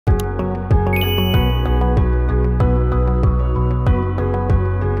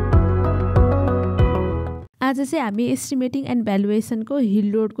आज चाहिँ हामी एस्टिमेटिङ एन्ड भ्यालुएसनको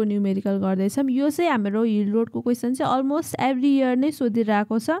हिल रोडको न्युमेरिकल गर्दैछौँ। यो चाहिँ हाम्रो हिल रोडको क्वेसन चाहिँ अलमोस्ट एभ्री इयर नै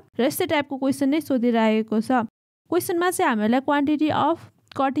सोधिरहेको छ र यस्तै टाइपको क्वेसन नै सोधिरहेको छ। क्वेसनमा चाहिँ हामीहरूलाई quantity of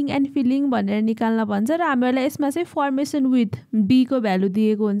cutting and feeling भनेर निकाल्न भन्छ र हामीहरूलाई यसमा चाहिँ फर्मेसन विथ बी को भ्यालु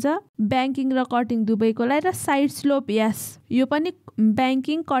दिएको हुन्छ, ब्याङ्किङ र कटिङ दुवैकोलाई, र साइड स्लोप यो पनि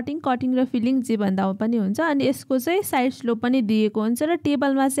ब्याङ्किङ कटिङ र फिलिङ जे भन्दा पनि हुन्छ। अनि यसको चाहिँ साइड स्लोप पनि दिएको हुन्छ र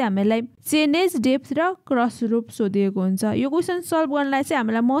टेबलमा चाहिँ हामीलाई चेनेज, डेप्थ र क्रस स्लोप सोधिएको हुन्छ। यो क्वेसन सल्भ गर्नलाई चाहिँ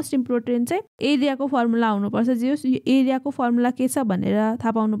हामीलाई मोस्ट इम्पोर्टेन्ट चाहिँ एरियाको फर्मुला हुनुपर्छ। जे यो एरियाको फर्मुला के छ भनेर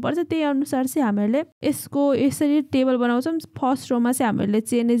थाहा पाउनुपर्छ। त्यही अनुसार चाहिँ हामीले यसको यसरी टेबल बनाउँछौँ। फर्स्ट रोमा चाहिँ हामीले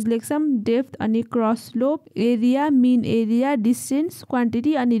चेनेज लेख्छौँ, डेप्थ अनि cross slope, area, mean area, distance,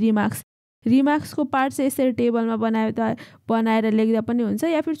 quantity अनि रिमार्क्सको पार्ट चाहिँ यसरी टेबलमा बनाएर लेख्दा पनि हुन्छ,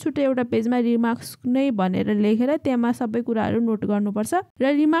 या फिर छुट्टै एउटा पेजमा रिमार्क्स नै भनेर लेखेर त्यहाँ सबै कुराहरू नोट गर्नुपर्छ।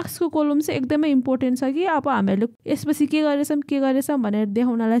 र रिमार्क्सको कोलम चाहिँ एकदमै इम्पोर्टेन्ट छ कि अब हामीले यसपछि के गरेछौँ भनेर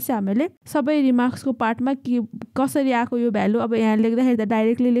देखाउनलाई चाहिँ हामीले सबै रिमार्क्सको पार्टमा कसरी आएको यो भ्यालु, अब यहाँ लेख्दाखेरि त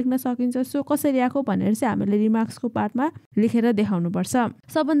डाइरेक्टली लेख्न सकिन्छ, सो कसरी आएको भनेर चाहिँ हामीले रिमार्क्सको पार्टमा लेखेर देखाउनुपर्छ।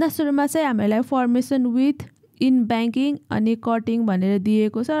 सबभन्दा सुरुमा चाहिँ हामीलाई फर्मेसन विथ इन ब्याङ्किङ अनि कटिङ भनेर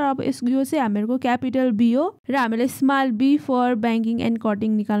दिएको छ र अब यो चाहिँ हामीहरूको क्यापिटल बी हो र हामीले small be for banking and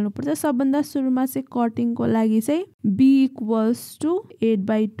cutting निकाल्नुपर्छ। सबभन्दा सुरुमा चाहिँ कटिङको लागि चाहिँ बी इक्वल्स टु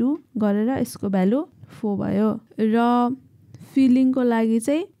 8/2 गरेर यसको भ्यालु 4 भयो र फिलिङको लागि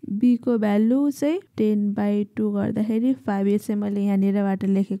चाहिँ बी को भ्यालु चाहिँ 10/2 गर्दाखेरि 5। यो चाहिँ मैले यहाँनिरबाट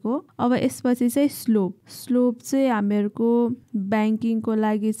लेखेको। अब यसपछि चाहिँ स्लोप चाहिँ हामीहरूको ब्याङ्किङको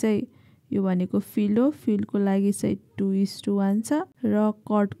लागि चाहिँ यो भनेको फिल हो, फिलको लागि चाहिँ 2:1 छ र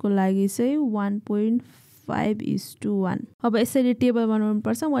कटको लागि चाहिँ 1.5:1। अब यसरी टेबल बनाउनु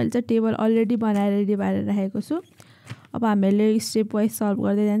पर्छ। मैले चाहिँ टेबल अलरेडी बनाएर रेडी पारेर राखेको छु। अब हामीले स्टेप वाइज सल्भ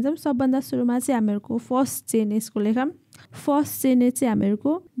गर्दै जान्छौँ। सबभन्दा सुरुमा चाहिँ हामीहरूको फर्स्ट चेनेजको लेखौँ। फर्स्ट चेनेज चाहिँ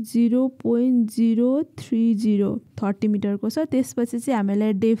हामीहरूको 0.030 30 मिटरको छ। त्यसपछि चाहिँ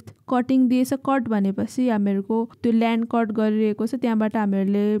हामीलाई डेप्थ कटिङ दिएछ। कट भनेपछि हामीहरूको त्यो ल्यान्ड कट गरिरहेको छ, त्यहाँबाट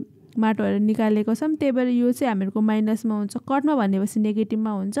हामीहरूले माटोहरू निकालेको छौँ। त्यही भएर यो चाहिँ हामीहरूको माइनसमा हुन्छ। कटमा भनेपछि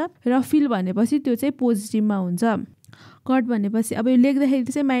नेगेटिभमा हुन्छ र फिल भनेपछि त्यो चाहिँ पोजिटिभमा हुन्छ। कट भनेपछि अब यो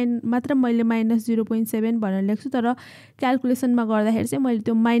लेख्दाखेरि चाहिँ मात्र मैले -0.7 भनेर लेख्छु, तर क्यालकुलेसनमा गर्दाखेरि चाहिँ मैले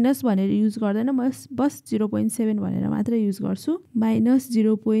त्यो माइनस भनेर युज गर्दैन, बस 0.7 भनेर मात्र युज गर्छु।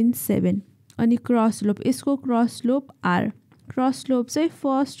 -0.7 अनि क्रस स्लोप, यसको cross slope are, cross slope चाहिँ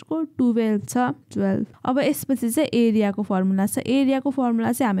फर्स्टको 12 छ, 12। अब यसपछि चाहिँ एरियाको फर्मुला छ। एरियाको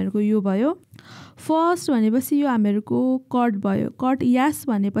फर्मुला चाहिँ हामीहरूको यो भयो। फर्स्ट भनेपछि यो हामीहरूको कट भयो। कट यास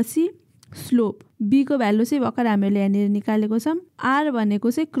भनेपछि स्लोप, बी को भ्यालु चाहिँ भर्खर हामीले यहाँनिर निकालेको छौँ। आर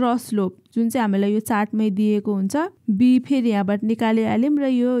भनेको चाहिँ क्रस स्लोप जुन चाहिँ हामीलाई यो चार्टमै दिएको हुन्छ। बी फेरि यहाँबाट निकालिहाल्यौँ र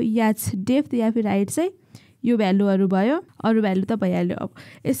यो याच डेप्थ या फिर हाइट चाहिँ यो भ्यालुहरू भयो, अरू भ्यालु त भइहाल्यो। अब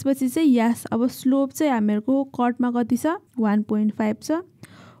यसपछि चाहिँ यास, अब स्लोप चाहिँ हामीहरूको कटमा कति छ 1.5 छ,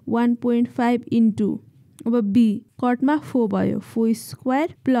 1.5 इन्टु अब बी कटमा 4 भयो, 4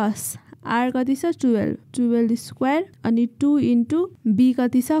 स्क्वायर प्लस आर कति छ 12 स्क्वायर अनि 2 इन्टु बी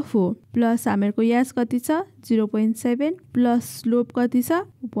कति छ 4 प्लस हामीहरूको यास कति छ 0.7 प्लस स्लोप कति छ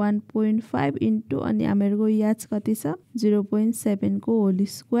 1.5 इन्टु अनि हामीहरूको यास कति छ 0.7 को होल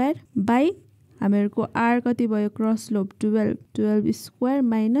स्क्वायर बाई हामीहरूको आर कति भयो क्रस स्लोप 12 स्क्वायर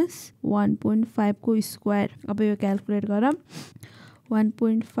माइनस 1.5 को स्क्वायर। अब यो क्यालकुलेट गरौँ।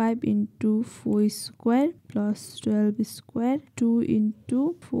 1.5 into 4 square plus 12 square 2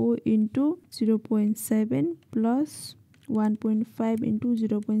 into 4 into 0.7 plus 1.5 into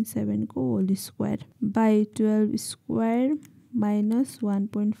 0.7 को whole square by 12 square minus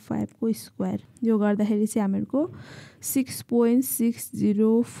 1.5 को स्क्वायर। यो गर्दाखेरि चाहिँ हामीहरूको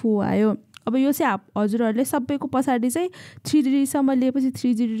 6.604 आयो। अब यो चाहिँ हजुरहरूले सबैको पछाडि चाहिँ 3 डिजिटसम्म लिएपछि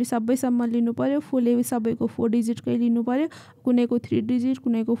 3 डिजिट सबैसम्म लिनु पर्यो। 4 लिएपछि सबैको 4 डिजिटकै लिनु पर्यो। कुनैको 3 डिजिट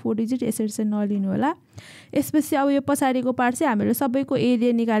कुनैको 4 डिजिट यसरी चाहिँ नलिनु होला। यसपछि अब यो पछाडिको पार्ट चाहिँ हामीले सबैको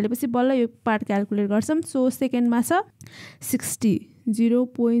एरिया निकालेपछि बल्ल यो पार्ट क्यालकुलेट गर्छौँ। सो सेकेन्डमा छ 60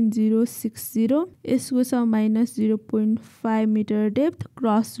 0.060 यसको छ minus 0.5 metre depth,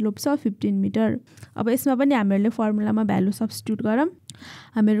 cross slope छ 15 मिटर। अब यसमा पनि हामीहरूले फर्मुलामा भ्यालु सब्स्टिट्युट गरौँ।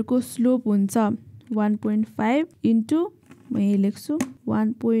 हामीहरूको स्लोप हुन्छ 1.5 इन्टु म यही लेख्छु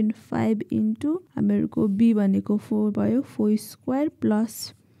 1.5 इन्टु हामीहरूको बी भनेको 4 भयो 4 स्क्वायर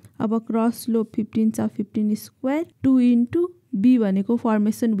प्लस अब क्रस स्लोप 15 छ 15 स्क्वायर 2 इन्टु बी भनेको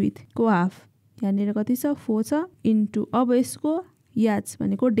फर्मेसन विथ को हाफ यहाँनिर कति छ 4 छ इन्टु अब यसको याच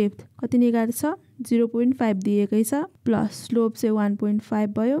भनेको डेप्थ कति निकाल्छ 0.5 दिएकै छ प्लस स्लोप चाहिँ 1.5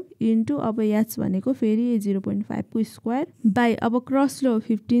 भयो इन्टु अब याच भनेको फेरि 0.5 को स्क्वायर बाई अब क्रस स्लोप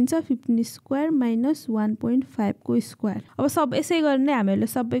 15 छ 15 स्क्वायर माइनस 1.5 को स्क्वायर। अब सब यसै गरी नै हामीले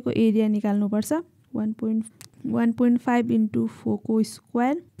सबैको एरिया निकाल्नु पर्छ 1.5 इन्टु 4 को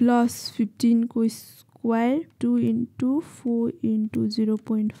स्क्वायर प्लस 15 को square 2 into 4 into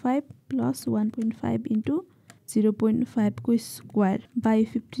 0.5 plus 1.5 into 0.5 को स्क्वायर बाई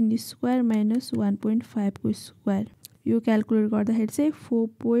 15 स्क्वायर माइनस 1.5 को स्क्वायर। यो क्याल्कुलेट गर्दाखेरि चाहिँ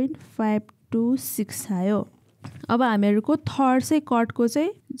 4.526 आयो। अब हामीहरूको थर्ड चाहिँ कटको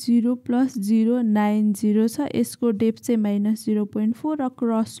चाहिँ 0.090 छ यसको डेप्थ चाहिँ माइनस 0.4 र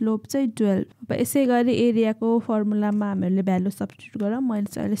क्रस स्लोप चाहिँ 12। अब यसै गरी एरियाको फर्मुलामा हामीले भ्यालु सब्स्टिट्युट गरौँ। मैले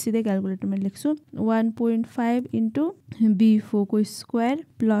चाहिँ अहिले सिधै क्याल्कुलेटरमा लेख्छु 1.5 इन्टु B4 को square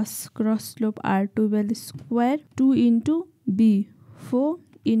plus cross slope R12 square 2 into B4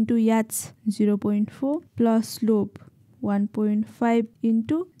 into याच 0.4 प्लस स्लोप 1.5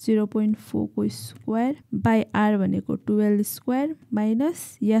 इन्टु 0.4 को स्क्वायर बाई आर भनेको 12 स्क्वायर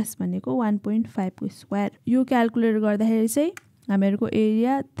माइनस यस भनेको 1.5 को स्क्वायर। यो क्याल्कुलेट गर्दाखेरि चाहिँ हामीहरूको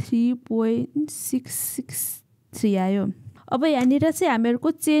एरिया 3.663 आयो। अब यहाँनिर चाहिँ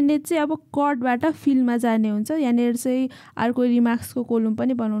हामीहरूको चेननेट चाहिँ अब कटबाट फिलमा जाने हुन्छ। यहाँनिर चाहिँ अर्को रिमार्क्सको कोलम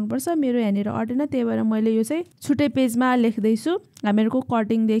पनि बनाउनुपर्छ। मेरो यहाँनिर अटेन त्यही भएर मैले यो चाहिँ छुट्टै पेजमा लेख्दैछु हामीहरूको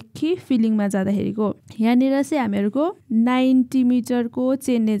कटिङदेखि फिलिङमा जाँदाखेरिको। यहाँनिर चाहिँ हामीहरूको 90 मिटरको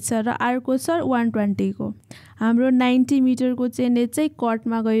चेननेट छ र अर्को छ 120 को। हाम्रो 90 मिटरको चेननेट चाहिँ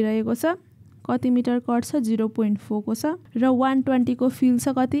कटमा गइरहेको छ। कति मिटर कट छ 0.4 को छ र 120 को फिल छ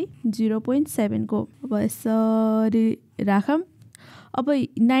कति 0.7 को। अब यसरी राखौँ। अब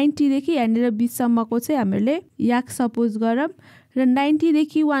 90 देखि यहाँनिर बिचसम्मको चाहिँ हामीले याक सपोज गरौँ र 90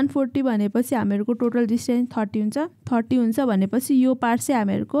 देखि 140 भनेपछि हामीहरूको टोटल डिस्टेन्स 30 हुन्छ। 30 हुन्छ भनेपछि यो पार्ट चाहिँ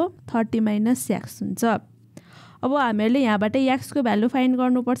हामीहरूको 30 माइनस याक्स हुन्छ। अब हामीहरूले यहाँबाट याक्सको भ्यालु फाइन्ड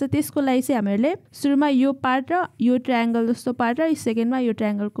गर्नुपर्छ। त्यसको लागि चाहिँ हामीहरूले सुरुमा यो पार्ट र यो ट्रायङ्गल जस्तो पार्ट र सेकेन्डमा यो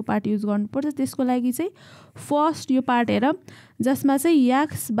ट्रायङ्गलको पार्ट युज गर्नुपर्छ। त्यसको लागि चाहिँ फर्स्ट यो पार्ट हेरौँ जसमा चाहिँ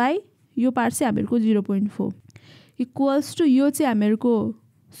याक्स बाई यो पार्ट चाहिँ हामीहरूको 0.4 इक्वल्स टु यो चाहिँ हामीहरूको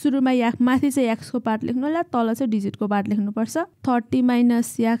सुरुमा याक माथि चाहिँ याक्सको पार्ट लेख्नु होला तल चाहिँ डिजिटको पार्ट लेख्नुपर्छ 30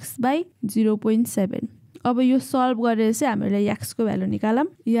 माइनस याक्स बाई 0.7। अब यो सल्भ गरेर चाहिँ हामीले याक्सको value निकालौँ।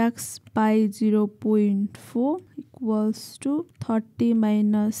 याक्स by 0.4 equals to 30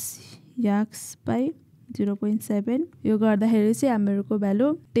 minus याक्स by 0.7। यो गर्दाखेरि चाहिँ हामीहरूको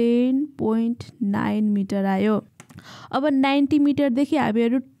भ्यालु 10.9 मिटर आयो। अब 90 मिटरदेखि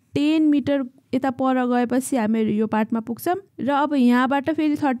हामीहरू 10 मिटर यता पर गएपछि हामीहरू यो पार्टमा पुग्छौँ र अब यहाँबाट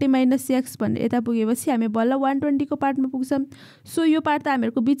फेरि 30 माइनस याक्स भनेर यता पुगेपछि हामी बल्ल 120 को पार्टमा पुग्छौँ। सो यो पार्ट त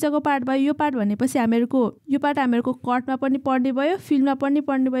हामीहरूको बिचको पार्ट भयो। यो पार्ट भनेपछि यो पार्ट हामीहरूको कटमा पनि पर्ने भयो फिल्डमा पनि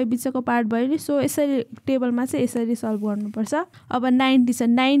पर्ने भयो बिचको पार्ट भयो नि। सो यसरी टेबलमा चाहिँ यसरी सल्भ गर्नुपर्छ। अब 90 छ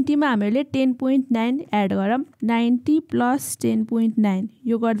 90 मा हामीले 10.9 एड गरौँ 90 प्लस 10.9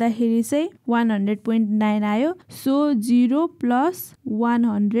 यो गर्दाखेरि चाहिँ 100.9 आयो। सो 0 प्लस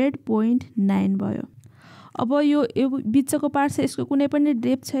 100.9 भयो। अब यो बिचको पार्ट छ यसको कुनै पनि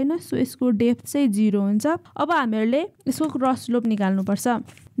डेप्थ छैन सो यसको डेप्थ चाहिँ 0 हुन्छ। अब हामीहरूले यसको क्रस स्लोप निकाल्नुपर्छ।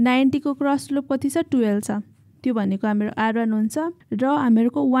 90 को क्रस स्लोप कति छ 12 छ त्यो भनेको हाम्रो R1 हुन्छ र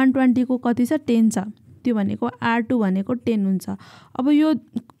हामीहरूको 120 को कति छ 10 छ त्यो भनेको R2 भनेको 10 हुन्छ। अब यो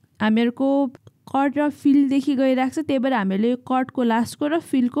हामीहरूको कट र फिलदेखि गइरहेको छ त्यही भएर हामीले कटको लास्टको र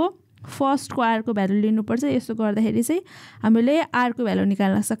फिलको फर्स्टको आरको भ्यालु लिनुपर्छ। यसो गर्दाखेरि चाहिँ हामीले आरको भ्यालु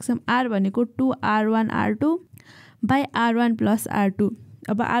निकाल्न सक्छौँ। आर भनेको 2R1 R2 by R1 plus R2।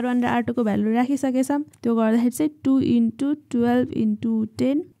 अब R1 र R2 को भ्यालु राखिसकेछौँ। त्यो गर्दाखेरि चाहिँ 2 इन्टु 12 इन्टु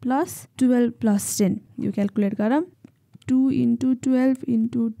 10 प्लस 12 प्लस 10 यो क्याल्कुलेट गरौँ 2 इन्टु 12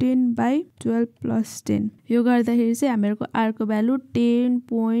 इन्टु 10 बाई 12 प्लस 10 यो गर्दाखेरि चाहिँ हामीहरूको आरको भ्यालु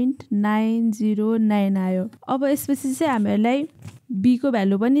 10.909 आयो। अब यसपछि चाहिँ हामीहरूलाई बी को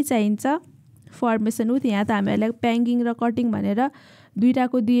भ्यालु पनि चाहिन्छ फर्मेसन विथ। यहाँ त हामीहरूलाई प्याङ्गिङ र कटिङ भनेर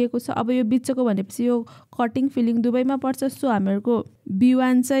दुईटाको दिएको छ। अब यो बिचको भनेपछि यो कटिङ फिलिङ दुवैमा पर्छ। सो हामीहरूको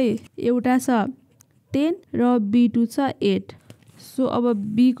B1 चाहिँ एउटा छ 10 र B2 छ 8। सो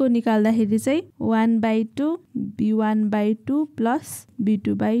अब B को निकाल्दाखेरि चाहिँ 1/2 B1/2 प्लस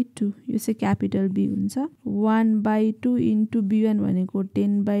B2/2 यो चाहिँ क्यापिटल B हुन्छ। 1/2 इन्टु B1 भनेको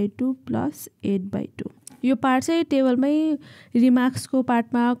 10/2 प्लस 8/2। यो पार्ट चाहिँ टेबलमै रिमार्क्सको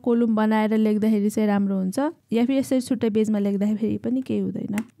पार्टमा कोलम बनाएर लेख्दाखेरि चाहिँ राम्रो हुन्छ या फिर यसरी छुट्टै पेजमा लेख्दाखेरि पनि केही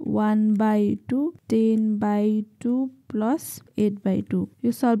हुँदैन। 1/2 10/2 प्लस 8/2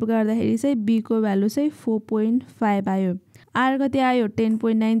 यो सल्भ गर्दाखेरि चाहिँ B को भ्यालु चाहिँ 4.5 आयो। आर कति आयो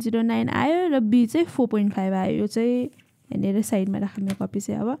 10.909 आयो र B चाहिँ 4.5 आयो। यो चाहिँ यहाँनिर साइडमा राखौँ यो कपी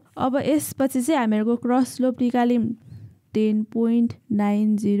चाहिँ अब यसपछि चाहिँ हामीहरूको क्रस स्लोप निकाल्यौँ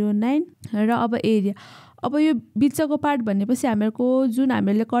 10.909 र अब एरिया अब यो बिचको पार्ट भनेपछि हामीहरूको जुन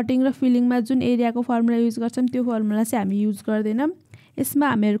हामीले कटिङ र फिलिङमा जुन एरियाको फर्मुला युज गर्छौँ त्यो फर्मुला चाहिँ हामी युज गर्दैनौँ यसमा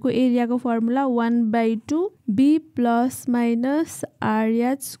हामीहरूको एरियाको formula 1/2 b plus minus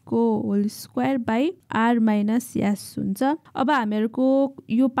RH को whole square by are minus S हुन्छ। अब हामीहरूको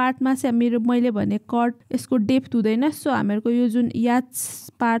यो पार्टमा चाहिँ मैले भने कट यसको डेप्थ हुँदैन सो हामीहरूको यो जुन एच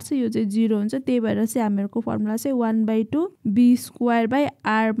पार्ट छ यो चाहिँ 0 हुन्छ त्यही भएर चाहिँ हामीहरूको फर्मुला चाहिँ 1/2 b square by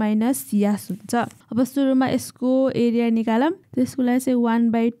are minus S हुन्छ। अब सुरुमा यसको एरिया निकालौँ त्यसको लागि चाहिँ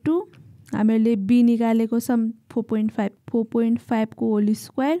 1/2 हामीले b निकालेको छौँ 4.5 को होल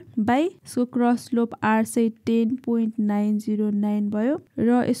स्क्वायर बाई यसको क्रस स्लोप r चाहिँ 10.909 भयो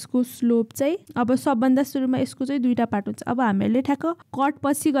र यसको स्लोप चाहिँ अब सबभन्दा सुरुमा यसको चाहिँ दुईटा पार्ट हुन्छ। अब हामीले ठ्याक्क कट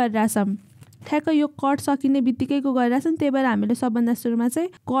पछि गरिरहेछौँ ठ्याक्क यो कट सकिने बित्तिकैको गरिरहेछौँ त्यही भएर हामीले सबभन्दा सुरुमा चाहिँ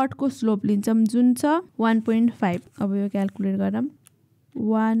कटको स्लोप लिन्छौँ जुन छ 1.5। अब यो क्यालकुलेट गरौँ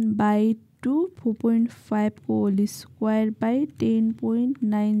 1/2 4.5 को होल स्क्वायर बाई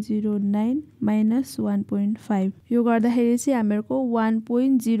 10.909 माइनस 1.5 यो गर्दाखेरि चाहिँ हामीहरूको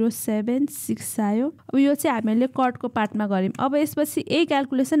 1.076 आयो। अब यो चाहिँ हामीले कटको पार्टमा गऱ्यौँ। अब यसपछि यही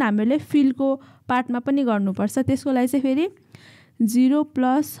क्यालकुलेसन हामीले फिलको पार्टमा पनि गर्नुपर्छ त्यसको लागि चाहिँ फेरि 0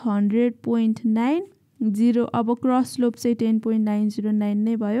 प्लस 100.9 0 अब क्रस स्लोप चाहिँ 10.909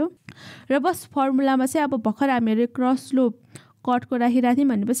 नै भयो र बस फर्मुलामा चाहिँ अब भर्खर हामीले क्रस स्लोप कटको राखिरहेको थियौँ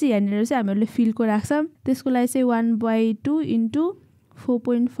भनेपछि यहाँनिर चाहिँ हामीहरूले फिलको राख्छौँ त्यसको लागि चाहिँ 1/2 इन्टु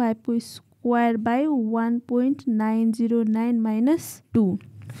 4.5 को स्क्वायर बाई 1.909 माइनस 2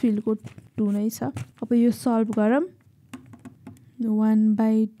 फिलको 2 नै छ। अब यो सल्भ गरौँ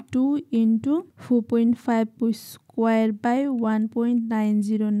 1/2 इन्टु 4.5 को स्क्वायर बाई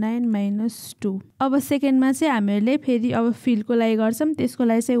 1.909 माइनस 2। अब सेकेन्डमा चाहिँ हामीहरूले फेरि अब फिलको लागि गर्छौँ त्यसको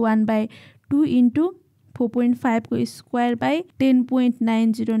लागि चाहिँ 1/2 इन्टु 4.5 को स्क्वायर बाई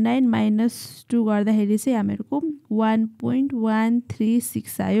 10.909 माइनस 2 गर्दाखेरि चाहिँ हामीहरूको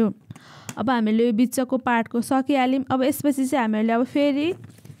 1.136 आयो। अब हामीले यो बिचको पार्टको सकिहाल्यौँ। अब यसपछि चाहिँ हामीहरूले अब फेरि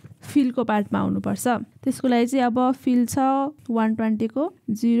फिलको पार्टमा आउनुपर्छ त्यसको लागि चाहिँ अब फिल छ 120 को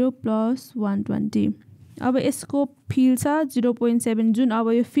 0 प्लस 120 अब यसको फिल छ 0.7 जुन अब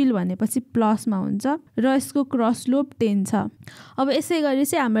यो फिल भनेपछि प्लसमा हुन्छ र यसको क्रस स्लोप 10 छ। अब यसै गरी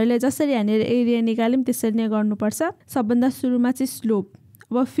चाहिँ हामीले जसरी यहाँनिर एरिया निकाल्यौँ त्यसरी नै गर्नुपर्छ। सबभन्दा सुरुमा चाहिँ स्लोप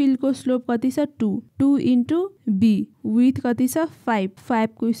अब फिलको स्लोप कति छ 2 इन्टु बी विथ कति छ 5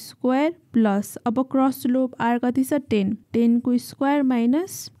 को स्क्वायर प्लस अब क्रस स्लोप आर कति छ 10 को स्क्वायर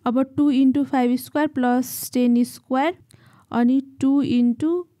माइनस अब 2 इन्टु 5 स्क्वायर प्लस 10 स्क्वायर अनि 2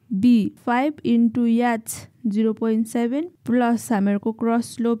 into be 5 into H 0.7 plus हामीहरूको क्रस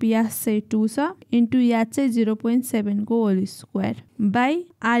स्लोप यास चाहिँ 2 छ इन्टु याच चाहिँ 0.7 को whole square by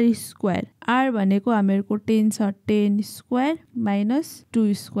are square are भनेको हामीहरूको 10 छ 10 स्क्वायर माइनस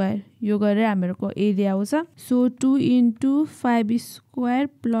 2 स्क्वायर यो गरेर हामीहरूको एरिया आउँछ। So 2 into 5 square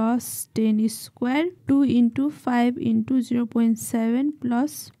plus 10 square 2 into 5 into 0.7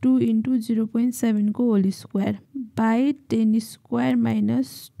 plus 2 into 0.7 को whole square by 10 square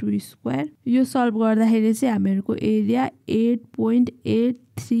minus 2 square यो सल्भ गर्दाखेरि चाहिँ हामीहरूको एरिया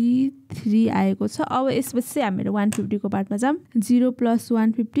 8.833 आएको छ। अब यसपछि चाहिँ हामीहरू 150 को पार्टमा जाऊँ 0 प्लस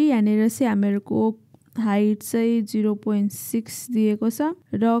 150 यहाँनिर चाहिँ हामीहरूको हाइट चाहिँ 0.6 दिएको छ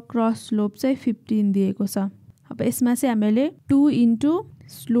र क्रस स्लोप चाहिँ 15 दिएको छ। अब यसमा चाहिँ हामीले 2 इन्टु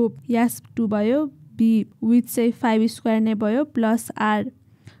स्लोप यास 2 भयो बी विथ चाहिँ 5 स्क्वायर नै भयो plus are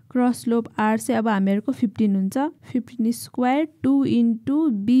cross slope are चाहिँ अब हामीहरूको 15 हुन्छ 15 स्क्वायर 2 इन्टु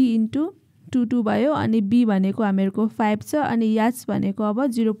बी इन्टु 2 भयो अनि बी भनेको हामीहरूको 5 छ अनि यास भनेको अब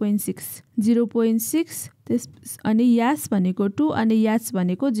 0.6 त्यस अनि यास भनेको 2 अनि यास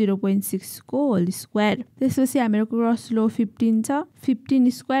भनेको 0.6 को होल स्क्वायर त्यसपछि हामीहरूको क्रस स्लोप 15 छ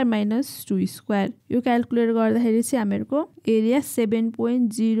 15 स्क्वायर माइनस 2 स्क्वायर यो क्यालकुलेट गर्दाखेरि चाहिँ हामीहरूको एरिया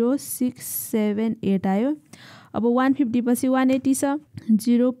 7.0678 आयो। अब 150 पछि 180 छ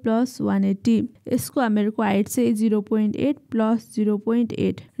 0 प्लस 180 यसको हामीहरूको हाइट चाहिँ 0.8 प्लस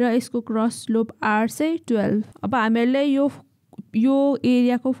 0.8 र यसको क्रस स्लोप आर चाहिँ 12। अब हामीहरूले यो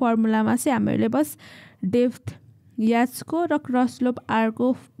एरियाको फर्मुलामा चाहिँ हामीहरूले बस डेप्थ याचको र क्रस स्लोप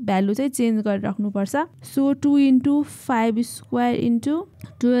आरको भ्यालु चाहिँ चेन्ज गरेर राख्नुपर्छ। So 2 into 5 square into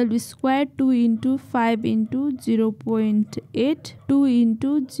 12 square 2 into 5 into 0.8 2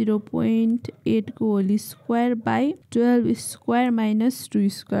 into 0.8 को whole square by 12 square minus 2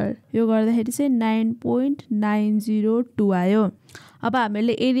 square यो गर्दाखेरि चाहिँ 9.902 आयो। अब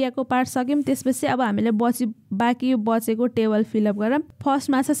हामीले एरियाको पार्ट सक्यौँ त्यसपछि अब हामीले बाँकी यो बचेको टेबल फिलअप गरौँ।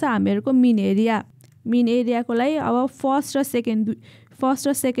 फर्स्टमा छ हामीहरूको मिन एरिया मिन एरियाको लागि अब फर्स्ट र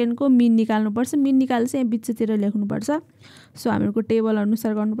सेकेन्डको मिन निकाल्नुपर्छ। मिन निकालेपछि यहाँ बिचतिर लेख्नुपर्छ। सो हामीहरूको टेबल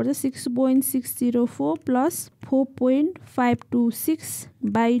अनुसार गर्नुपर्छ 6.604 प्लस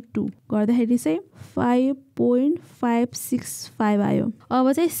 4.526/2 गर्दाखेरि चाहिँ 5.565 आयो।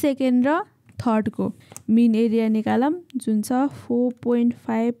 अब चाहिँ सेकेन्ड र थर्डको मिन एरिया निकालौँ जुन छ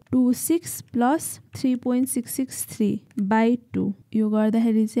 4.526 प्लस 3.663/2 यो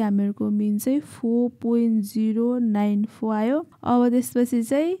गर्दाखेरि चाहिँ हामीहरूको मिन चाहिँ 4.094 आयो। अब त्यसपछि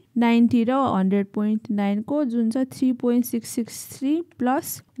चाहिँ 90 र 100.9 को जुन छ 3.663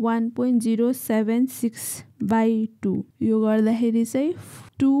 प्लस 1.076/2 यो गर्दाखेरि चाहिँ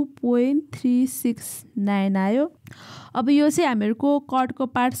 2.369 आयो। अब यो चाहिँ हामीहरूको कटको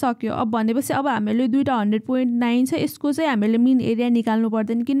पार्ट सक्यो। अब भनेपछि अब हामीले दुईटा 100.9 छ, यसको चाहिँ हामीले मिन एरिया निकाल्नु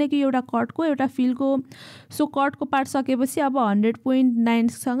पर्दैन किनकि एउटा कटको एउटा फिलको। सो कटको पार्ट सकेपछि अब 100.9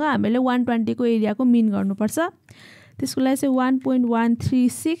 सँग हामीले 120 को एरियाको मिन गर्नुपर्छ। त्यसको लागि चाहिँ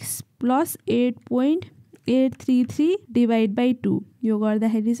 1.136 प्लस 8.833/2 यो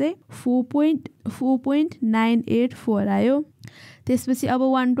गर्दाखेरि चाहिँ 4.984 आयो। त्यसपछि अब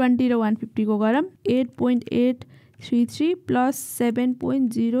 120 र 150 को गरौँ 8.833 प्लस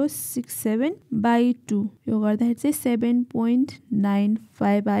 7.067/2 यो गर्दाखेरि चाहिँ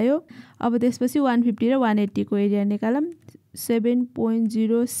 7.95 आयो। अब त्यसपछि 150 र 180 को एरिया निकालौँ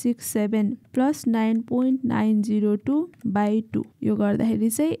 7.067 प्लस 9.902/2 यो गर्दाखेरि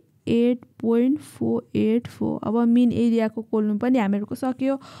चाहिँ 8.484। अब मिन एरियाको कोलम पनि हामीहरूको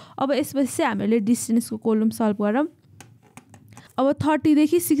सक्यो। अब यसपछि चाहिँ हामीले डिस्टेन्सको कोलम सल्भ गरौँ। अब 30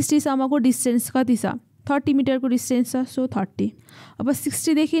 देखि 60 सम्मको डिस्टेन्स कति छ? 30 मिटरको डिस्टेन्स छ, सो 30। अब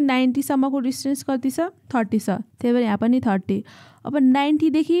 60 देखि 90 सम्मको डिस्टेन्स कति छ? 30 छ, त्यही भएर यहाँ पनि 30। अब 90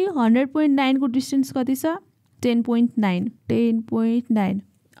 देखि 100.9 को डिस्टेन्स कति छ? 10.9।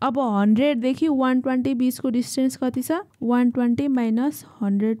 अब 100 देखि 120 बिचको डिस्टेन्स कति छ? 120 माइनस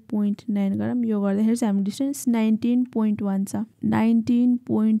 100.9 गरौँ। यो गर्दाखेरि चाहिँ हाम्रो डिस्टेन्स 19.1 छ,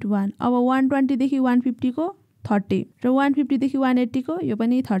 19.1। अब 120 देखि 150 को 30 र 150 देखि 180 को यो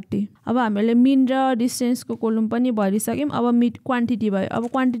पनि 30। अब हामीले मिन र डिस्टेन्सको कोलम पनि भरिसक्यौँ। अब मिड क्वान्टिटी भयो। अब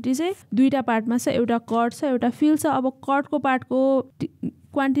क्वान्टिटी चाहिँ दुईटा पार्टमा छ, एउटा कट छ एउटा फिल छ। अब कटको पार्टको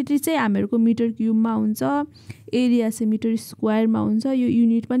क्वान्टिटी चाहिँ हामीहरूको मिटर क्युबमा हुन्छ, एरिया चाहिँ मिटर स्क्वायरमा हुन्छ। यो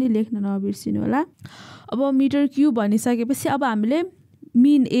युनिट पनि लेख्न नबिर्सिनु होला। अब मिटर क्युब भनिसकेपछि अब हामीले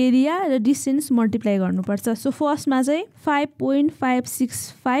मिन एरिया र डिस्टेन्स मल्टिप्लाई गर्नुपर्छ। सो फर्स्टमा चाहिँ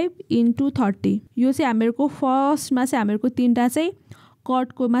 5.565 × 30 यो चाहिँ हामीहरूको फर्स्टमा चाहिँ हामीहरूको तीनटा चाहिँ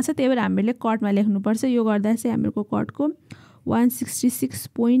कटकोमा छ, त्यही भएर हामीले कटमा लेख्नुपर्छ। यो गर्दा चाहिँ हामीहरूको कटको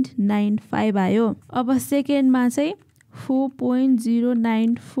 166.95 आयो। अब सेकेन्डमा चाहिँ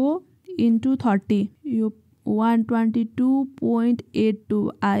 4.094 × 30 यो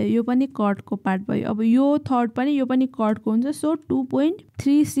 122.82 आयो। यो पनि कटको पार्ट भयो। अब यो थर्ड पनि यो पनि कटको हुन्छ, सो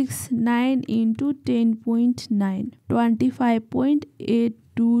 2.369 × 10.9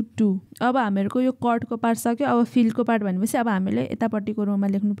 25.822। अब हामीहरूको यो कटको पार्ट सक्यो। अब फिलको पार्ट भनेपछि अब हामीले यतापट्टिको रोमा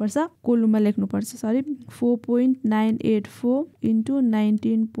लेख्नुपर्छ, कोलममा लेख्नुपर्छ 4.984 ×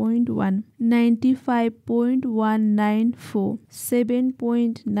 19.1 95.194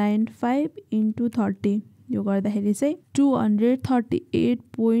 7.95 × 30 यो गर्दाखेरि चाहिँ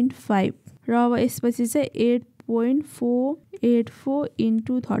 238.5 र अब यसपछि चाहिँ 8.484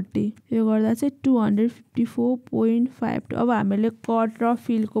 × 30 यो गर्दा चाहिँ 254.52। अब हामीले कट र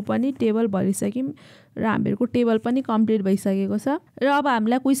फिलको पनि टेबल भरिसक्यौँ र हामीहरूको टेबल पनि कम्प्लिट भइसकेको छ। र अब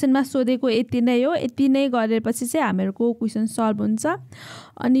हामीलाई क्वेसनमा सोधेको यति नै हो। यति नै गरेपछि चाहिँ हामीहरूको क्वेसन सल्भ हुन्छ।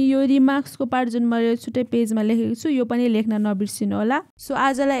 अनि यो रिमार्क्सको पार्ट जुन मैले छुट्टै पेजमा लेखेको छु यो पनि लेख्न नबिर्सिनु होला। सो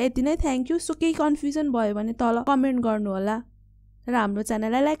आजलाई यति नै, थ्याङ्क यू। सो केही कन्फ्युजन भयो भने तल कमेन्ट गर्नु होला र हाम्रो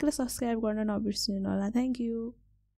च्यानललाई लाइक र सब्स्क्राइब गर्न नबिर्सिनु होला। Thank you.